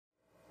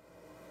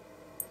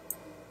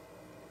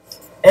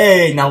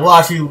Hey, now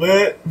watch me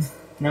whip.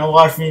 Now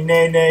watch me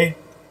nay nay.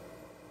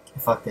 I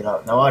fucked it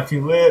up. Now watch me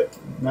whip.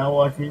 Now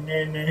watch me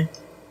nay nay.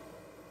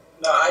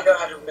 No, I know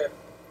how to whip.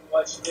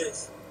 Watch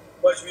this.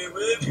 Watch me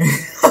whip.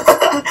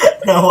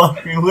 Now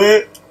watch me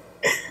whip.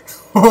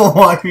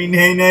 Watch me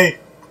nay nay.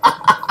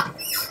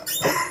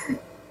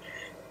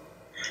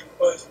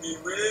 Watch me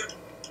whip.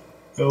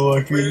 Now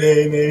watch me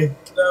nay nay.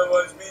 Now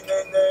watch me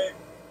nay nay.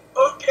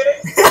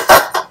 Okay.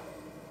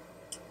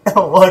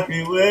 Now watch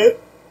me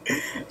whip.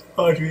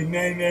 Watch me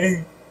nay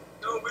nay.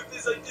 No, whip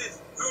this like this.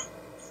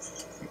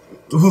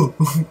 Ooh.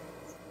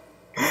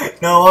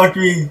 Now watch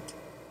me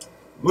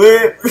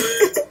whip.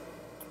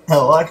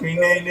 Now watch me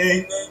nay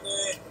nay.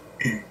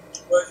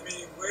 Watch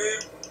me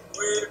whip,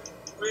 whip,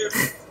 whip,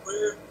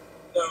 whip.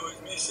 Now watch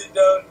me sit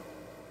down.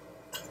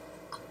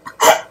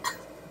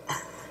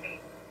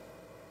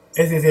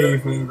 This is how you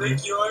feel.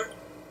 Lick your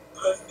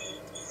pussy.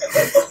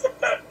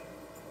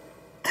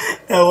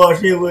 Now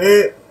watch me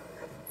whip.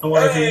 Now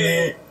watch me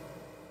nay.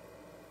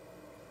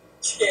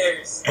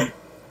 Cheers.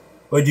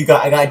 What you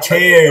got? I got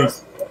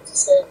chairs.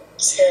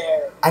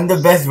 Chair. I'm the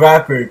best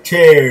rapper.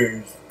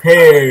 Chairs.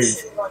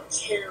 Pears. Sitting on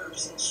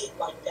chairs and shit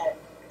like that.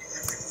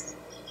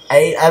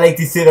 I like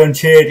to sit on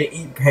chairs and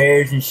eat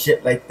pears and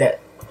shit like that.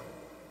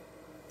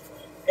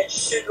 And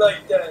shit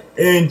like that.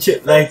 And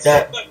shit like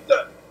that. Shit like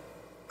that.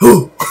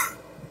 Who?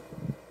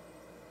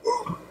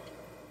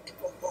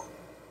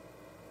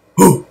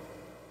 Who?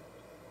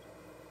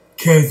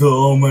 Cancel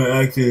all my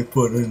access,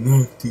 put a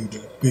knife to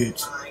that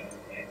bitch.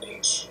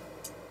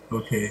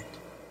 Okay.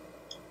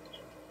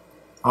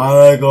 I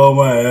like all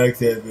my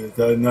access with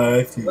a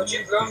knife to What'd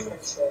your that girlfriend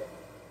bitch. say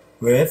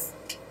With?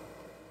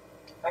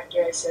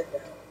 after I said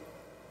that?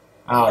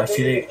 Oh, I bet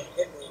she you like, didn't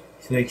hit me.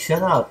 she's like,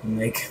 shut up, and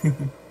like, cause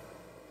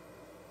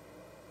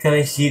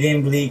like, she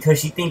didn't believe, cause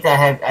she thinks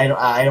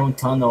I don't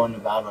tell no one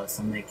about us.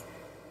 I'm like,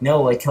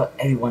 no, I tell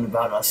everyone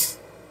about us.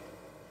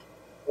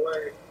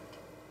 Word.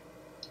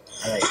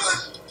 I like,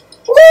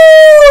 woo,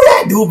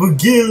 that double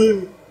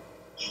killer,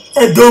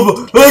 that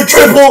double, that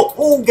triple,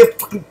 ooh, get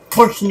fucking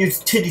punched in your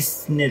titty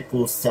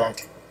snipple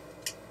sack.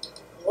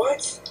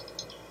 What?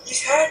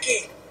 He's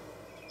hacking.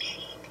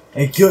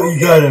 Hey, kill, you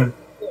got him.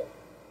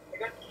 I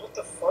got, what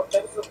the fuck?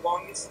 That was the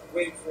longest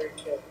wait for a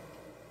kill.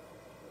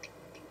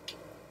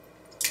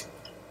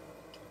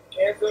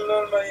 Cancel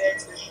on my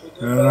exit.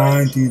 I'm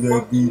lying to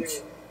that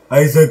bitch.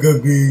 I suck a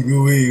big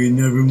away,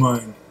 never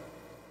mind.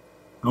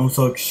 I don't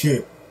suck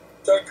shit.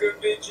 Sucker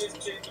bitches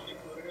taking you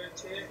for a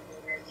tip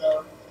in her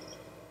mouth.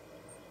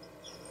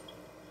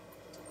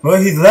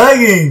 Well, he's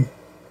lagging.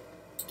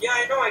 Yeah,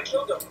 I know, I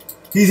killed him.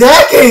 He's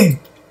hacking.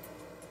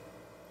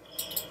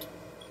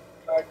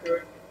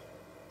 Hacker.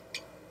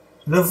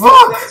 The That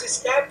fuck? was a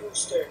stat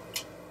booster.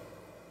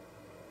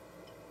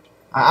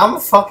 I'ma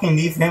fucking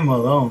leave him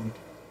alone.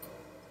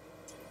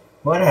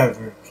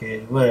 Whatever,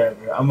 kid.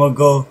 Whatever. I'ma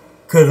go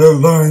cut a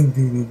line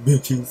through the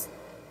bitches.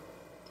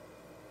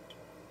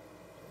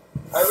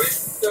 I wish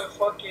the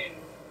fucking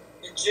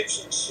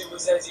Egyptian shit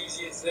was as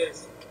easy as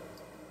this.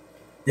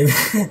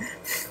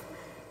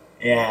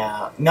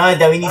 Yeah. No,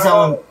 that we need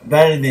someone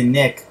better than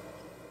Nick.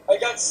 I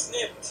got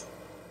snipped.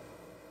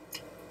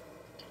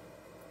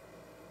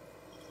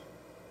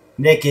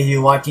 Nick, if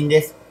you're watching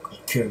this, go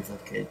kill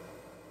yourself, kid.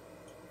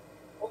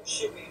 Oh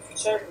shit, we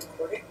started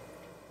recording?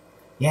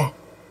 Yeah.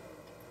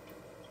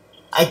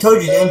 I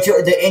told you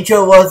the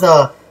intro was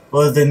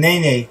the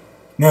Nene.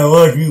 Now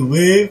watch me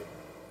live.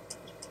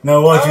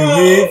 Now watch me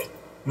live.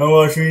 Now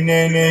watch me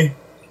Nene.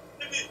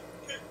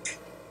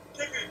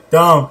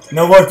 Down.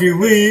 Now watch me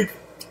weep.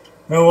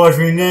 Now watch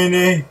me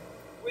Nene.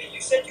 Wait, you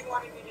said you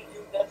wanted me to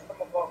do that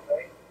from above,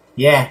 right?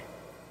 Yeah.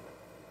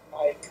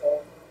 I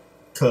could.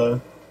 Cuh.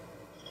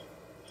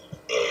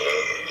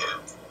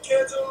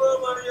 Cancel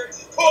my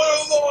exit.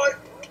 Oh my!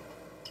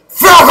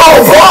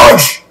 Falco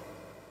Punch!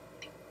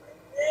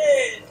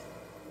 Man!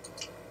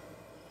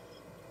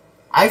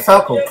 I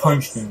Falco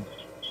punched him.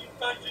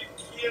 100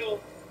 kills.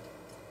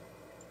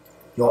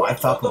 Yo, I killed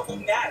the Falco whole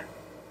punched. map.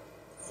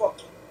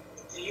 Fucking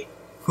idiot.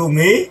 Who,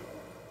 me?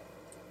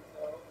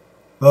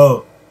 No.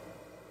 Oh.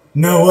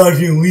 Now watch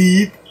me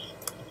weep.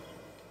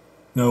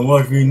 Now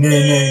watch me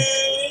Nene.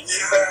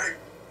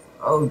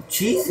 Oh,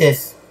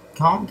 Jesus.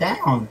 Calm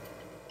down.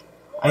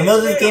 I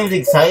know this game's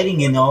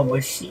exciting and all,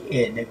 but shit,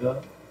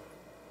 nigga.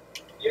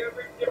 You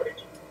ever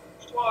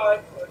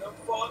twat, put a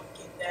fuck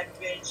in that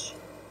bitch.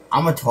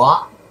 I'm a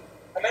twat?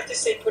 I meant to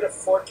say put a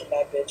fork in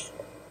that bitch.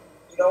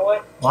 You know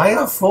what? Why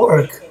a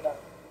fork?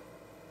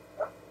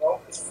 No,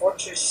 because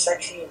forks are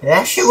sexy. And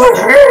That shit would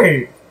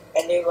hurt.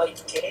 And they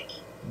like dick.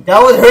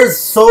 That would hurt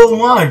so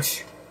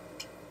much.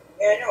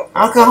 Yeah, I know.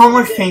 I don't care how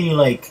much pain you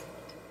like.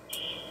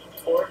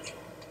 Fork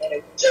and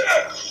a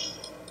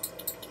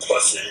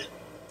pussy.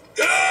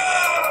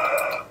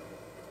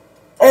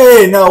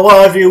 Hey, now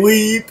watch me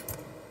weep.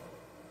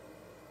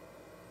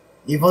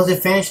 You're supposed to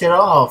finish it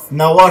off.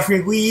 Now watch me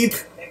weep.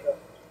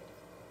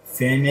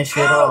 Finish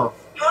it off.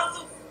 How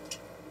the...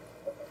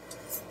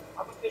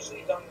 I'm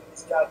officially done with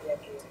this goddamn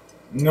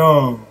game.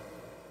 No.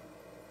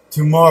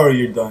 Tomorrow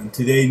you're done.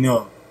 Today,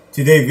 no.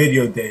 Today,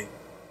 video day.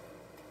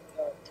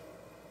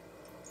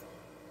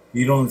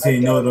 You don't say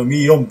no to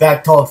me. You don't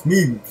backtalk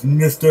me,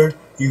 mister.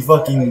 You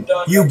fucking...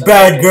 done. You I'm done.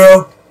 bad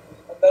girl.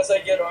 Unless I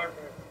get armor,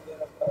 then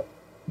I'm done.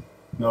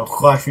 No,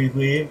 crush me,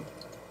 please.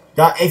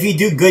 If you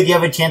do good, you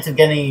have a chance of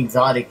getting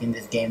exotic in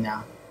this game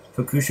now.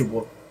 For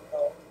Crucible.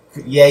 No.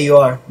 Yeah, you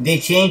are. They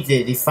changed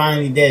it. They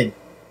finally did.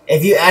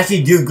 If you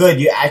actually do good,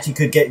 you actually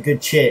could get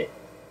good shit.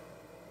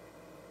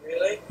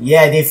 Really?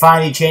 Yeah, they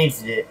finally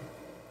changed it.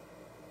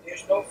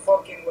 There's no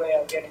fucking way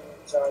I'm getting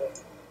exotic.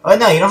 Oh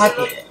no, you don't have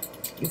to.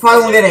 You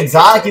probably won't get an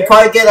exotic. You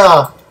probably get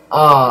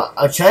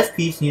a chest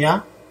piece, you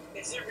know.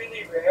 Is it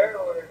really rare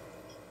or?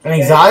 An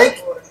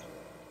exotic?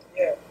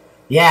 Yeah.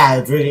 Yeah,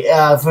 it's really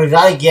for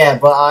exotic, yeah.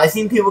 But I've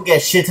seen people get a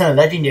shit ton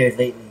of legendaries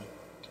lately.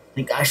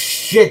 Like a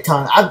shit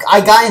ton.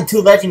 I got in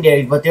 2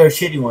 legendaries, but they were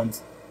shitty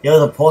ones. There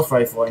was a pulse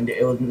rifle, and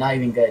it was not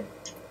even good.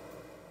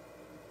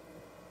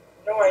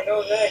 No, I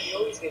know that. You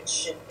always get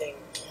shit things.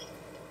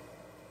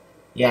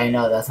 Yeah, I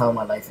know. That's how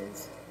my life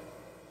is.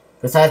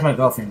 Besides my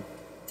girlfriend,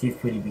 she's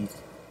pretty beast.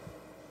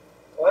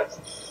 What?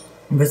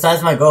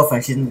 Besides my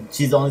girlfriend,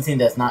 she's the only thing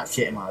that's not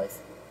shit in my life.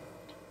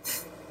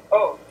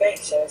 Oh,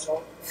 thanks,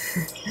 asshole.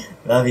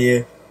 Love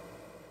you.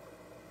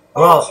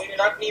 Oh, Well, so you're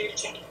not gonna even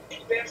change the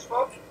band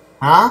smoke?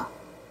 huh?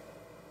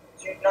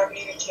 So you're not gonna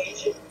even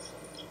change it?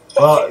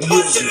 Well,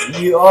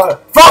 Fucking you are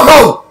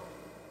Falco!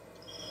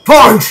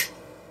 Punch!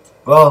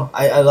 Well,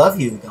 I love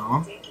you,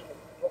 Dom.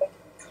 what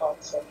a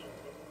cocksucker,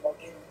 you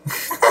fucking.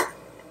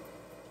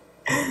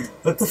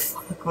 What the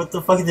fuck? What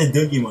the fuck is a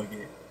Doogie Monkey?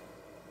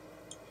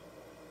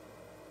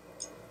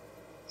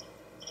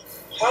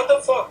 How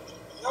the fuck?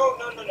 No.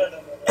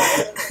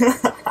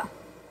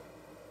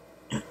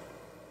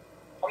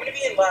 I'm gonna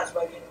be in last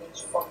by the end of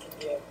this fucking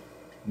game.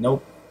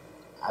 Nope.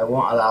 I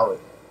won't allow it.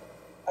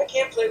 I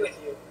can't play with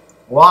you.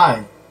 Why?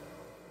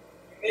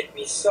 You make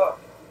me suck.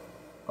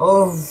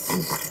 Oh.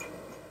 If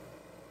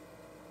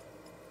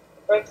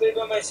I play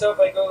by myself,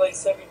 I go like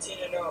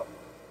 17-0.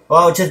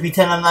 Well, just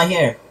pretend I'm not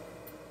here.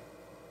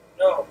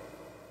 No.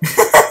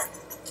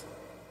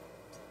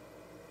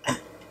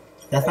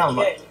 That's I not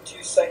my... can't. You're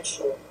too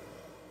sexual.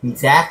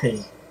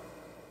 Exactly.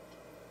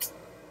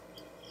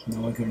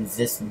 No one can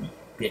resist me,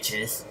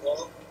 bitches.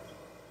 No.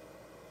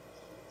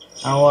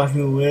 I watch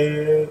you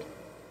whip.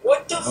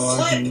 What the Oh,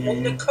 flip? yeah.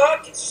 And the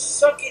cock is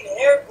sucking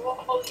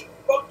hairball, you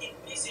fucking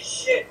piece of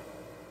shit.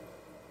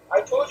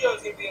 I told you I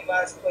was gonna be in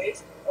last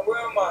place, and where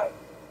am I?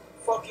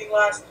 Fucking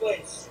last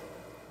place.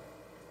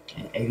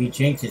 And if you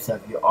jinx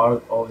yourself, you are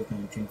always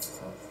gonna jinx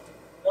yourself.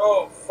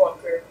 No,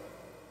 fucker.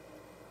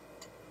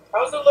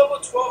 How's the level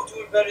 12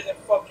 doing better than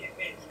fucking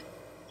me?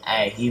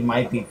 Hey, he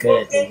might be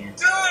good at the Fucking end.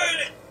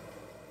 good!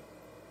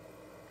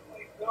 Oh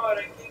my god,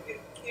 I can't get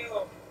a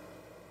kill.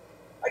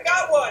 I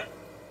got one!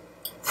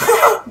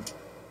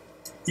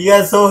 You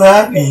got so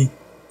happy.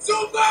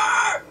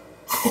 Super!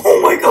 Oh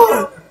my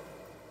god.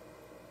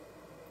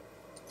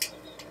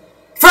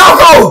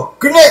 Falco!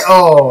 Grenade!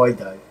 Oh, I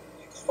died.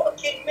 You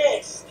fucking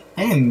missed.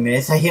 I didn't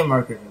miss. I hit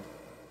marker.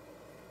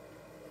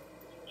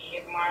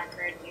 Hit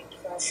marker, you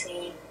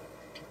pussy.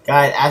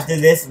 Guys, after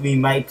this, we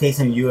might play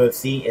some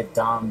UFC if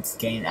Dom's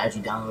game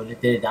actually downloaded.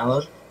 Did it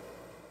download?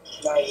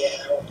 Not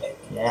yet, I don't think.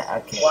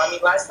 Yeah, okay. Well, I mean,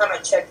 last time I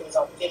checked, it was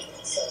on 50,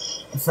 so.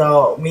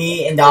 So,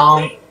 me and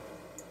Dom...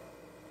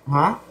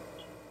 Huh?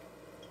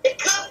 It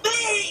could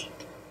be!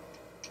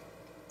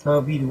 So,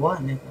 it'll be what,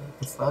 nigga? What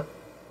the fuck?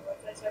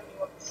 What's that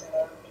 71%? I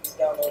don't just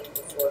downloaded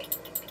before.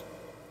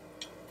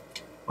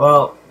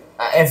 Well,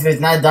 if it's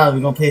not done,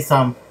 we're gonna play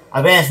some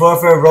Advanced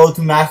Warfare Road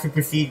to Master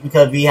Prestige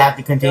because we have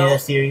to continue No.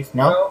 that series.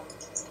 No? No?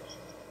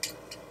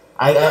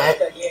 I that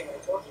game,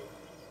 I told you.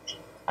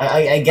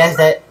 I guess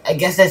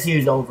that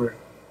series is over.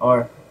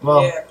 Or,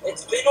 well, Yeah,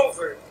 it's been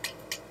over. Are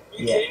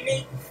you Yeah. kidding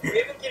me? We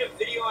haven't did a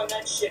video on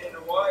that shit in a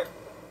while.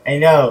 I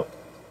know.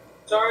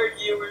 Sorry,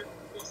 viewers,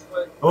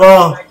 but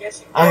Well, I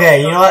guess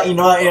okay, you know what?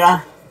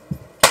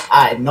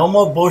 Alright, no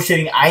more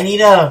bullshitting.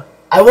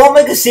 I won't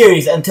make a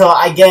series until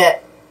I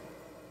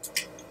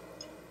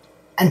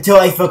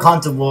feel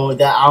comfortable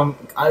that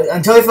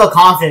until I feel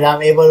confident that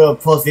I'm able to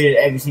post videos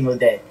every single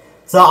day.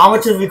 So I'm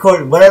gonna just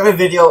record whatever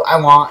video I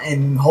want,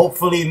 and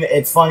hopefully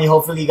it's funny.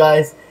 Hopefully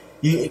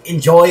you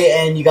enjoy it,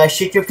 and you guys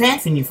shit your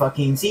pants when you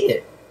fucking see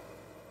it.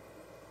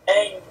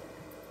 And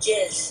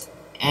yes,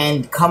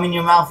 And come in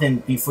your mouth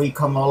and before you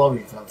come all over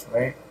yourself,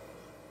 right?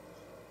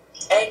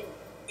 and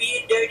be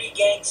a dirty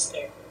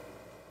gangster.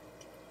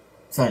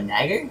 So a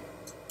nagger?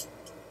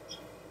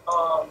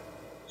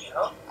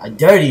 Yeah. A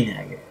dirty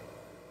nagger.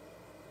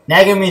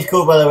 Nagger means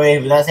cool, by the way,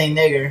 but that's ain't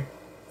nigger.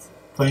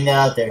 Putting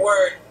that out there.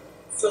 Word,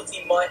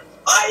 filthy mutt.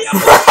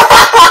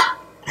 I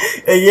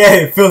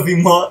Yeah, filthy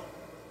mutt.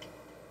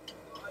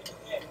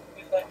 can't,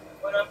 because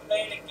when I'm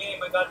playing a game,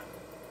 I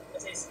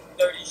say some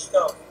dirty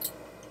stuff.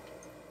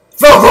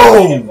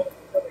 Falco!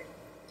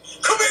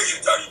 Come here, you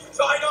dirty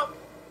vagina!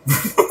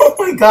 Oh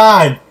my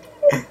god!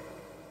 You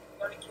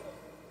gotta kill him.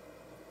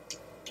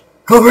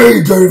 Come here,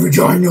 you dirty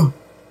vagina! You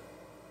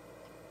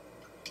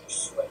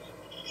sweaty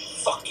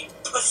fucking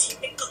pussy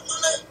nigga.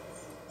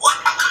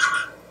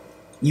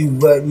 You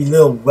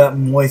little wet,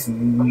 moist.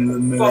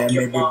 Fuck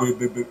your mom.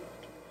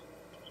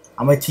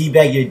 I'm gonna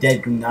teabag your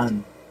dead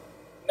nun.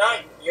 Not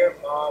your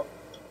mom.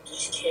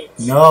 These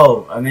kids.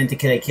 No, I meant the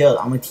kid I killed.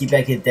 I'm gonna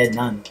teabag his dead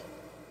nun.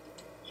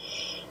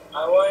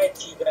 I want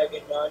to teabag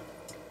a nun.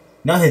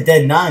 No, his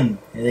dead nun.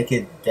 He's like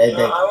his dead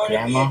No, I want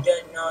grandma. to be a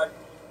dead nun.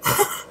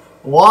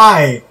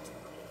 Why?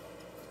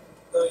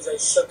 Because I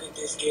suck at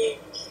this game.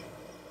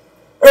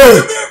 Hey!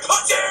 Come here,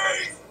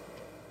 pussies!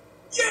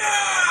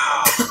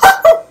 Yeah!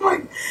 Oh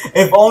my-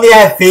 if only I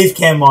had face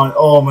cam on.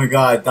 Oh my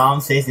god,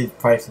 Dom's face is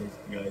priceless,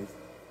 guys.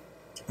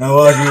 Now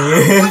what I you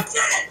did it!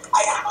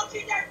 I got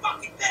you that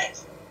fucking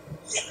bitch!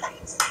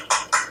 Yes!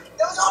 That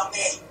was on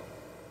me!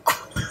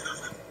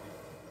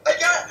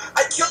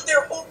 I killed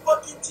their whole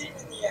fucking team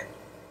in the end.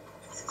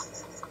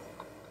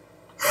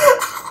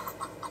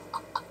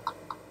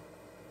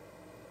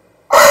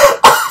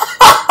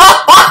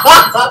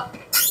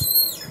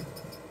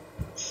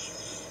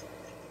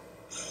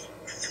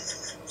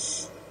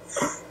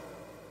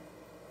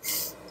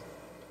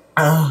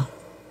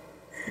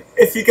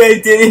 If you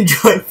guys did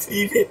enjoy,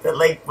 please hit the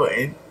like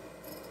button.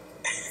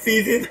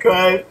 Please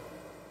subscribe.